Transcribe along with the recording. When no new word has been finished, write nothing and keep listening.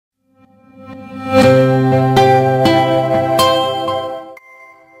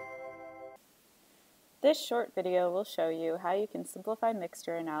This short video will show you how you can simplify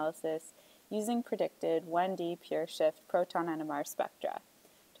mixture analysis using predicted 1D pure shift proton NMR spectra.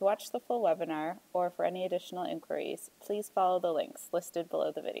 To watch the full webinar or for any additional inquiries, please follow the links listed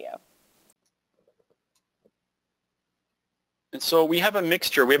below the video. And so we have a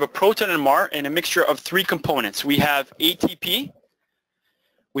mixture. We have a proton NMR and a mixture of three components. We have ATP,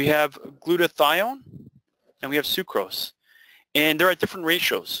 we have glutathione, and we have sucrose. And they're at different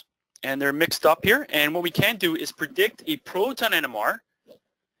ratios. And they're mixed up here. And what we can do is predict a proton NMR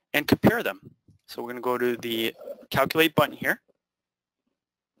and compare them. So we're going to go to the calculate button here.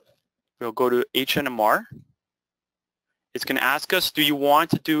 We'll go to HNMR. It's going to ask us, do you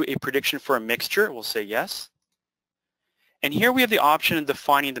want to do a prediction for a mixture? We'll say yes. And here we have the option of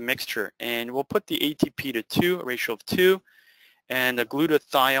defining the mixture. And we'll put the ATP to 2, a ratio of 2, and the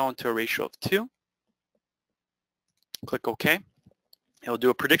glutathione to a ratio of 2. Click OK. It'll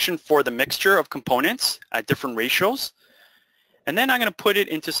do a prediction for the mixture of components at different ratios. And then I'm going to put it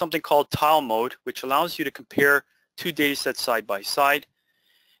into something called tile mode, which allows you to compare two data sets side by side.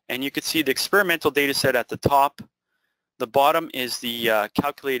 And you can see the experimental data set at the top. The bottom is the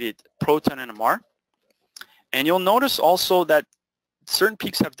calculated proton NMR. And you'll notice also that certain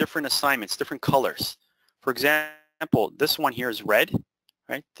peaks have different assignments, different colors. For example, this one here is red,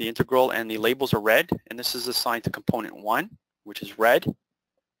 right? The integral and the labels are red, and this is assigned to component 1, which is red.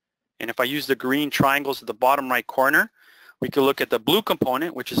 And if I use the green triangles at the bottom right corner, we can look at the blue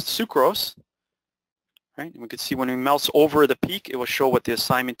component, which is sucrose. Right? And we can see when we mouse over the peak, it will show what the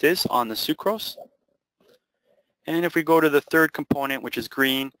assignment is on the sucrose. And if we go to the third component, which is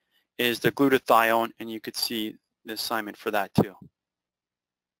green, is the glutathione, and you could see the assignment for that too.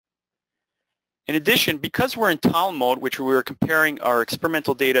 In addition, because we're in tile mode, which we're comparing our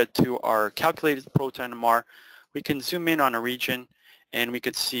experimental data to our calculated proton NMR, we can zoom in on a region and we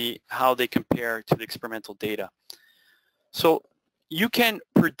could see how they compare to the experimental data. So you can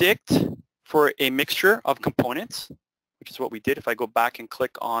predict for a mixture of components, which is what we did. If I go back and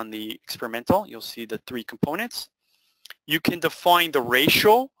click on the experimental, you'll see the three components. You can define the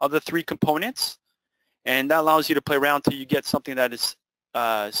ratio of the three components, and that allows you to play around till you get something that is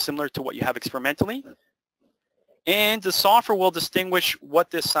similar to what you have experimentally. And the software will distinguish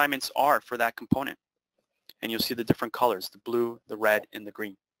what the assignments are for that component. And you'll see the different colors, the blue, the red, and the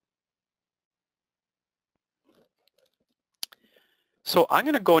green. So I'm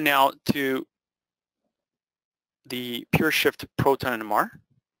going to go now to the pure shift proton NMR,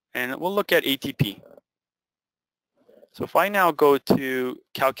 and we'll look at ATP. So if I now go to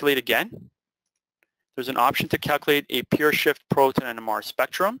calculate again, there's an option to calculate a pure shift proton NMR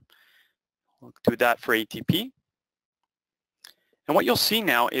spectrum. We'll do that for ATP. And what you'll see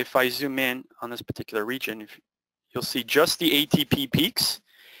now, if I zoom in on this particular region, you'll see just the ATP peaks,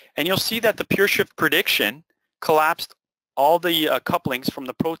 and you'll see that the pure shift prediction collapsed all the couplings from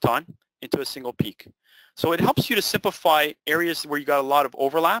the proton into a single peak. So it helps you to simplify areas where you got a lot of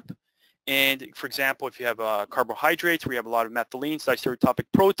overlap. And for example, if you have carbohydrates where you have a lot of methylenes, distereotopic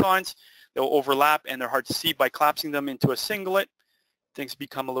protons, they'll overlap and they're hard to see. By collapsing them into a singlet, things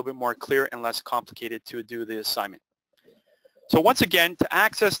become a little bit more clear and less complicated to do the assignment. So once again, to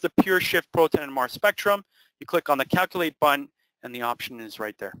access the pure shift proton NMR spectrum, you click on the calculate button and the option is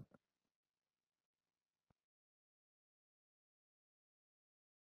right there.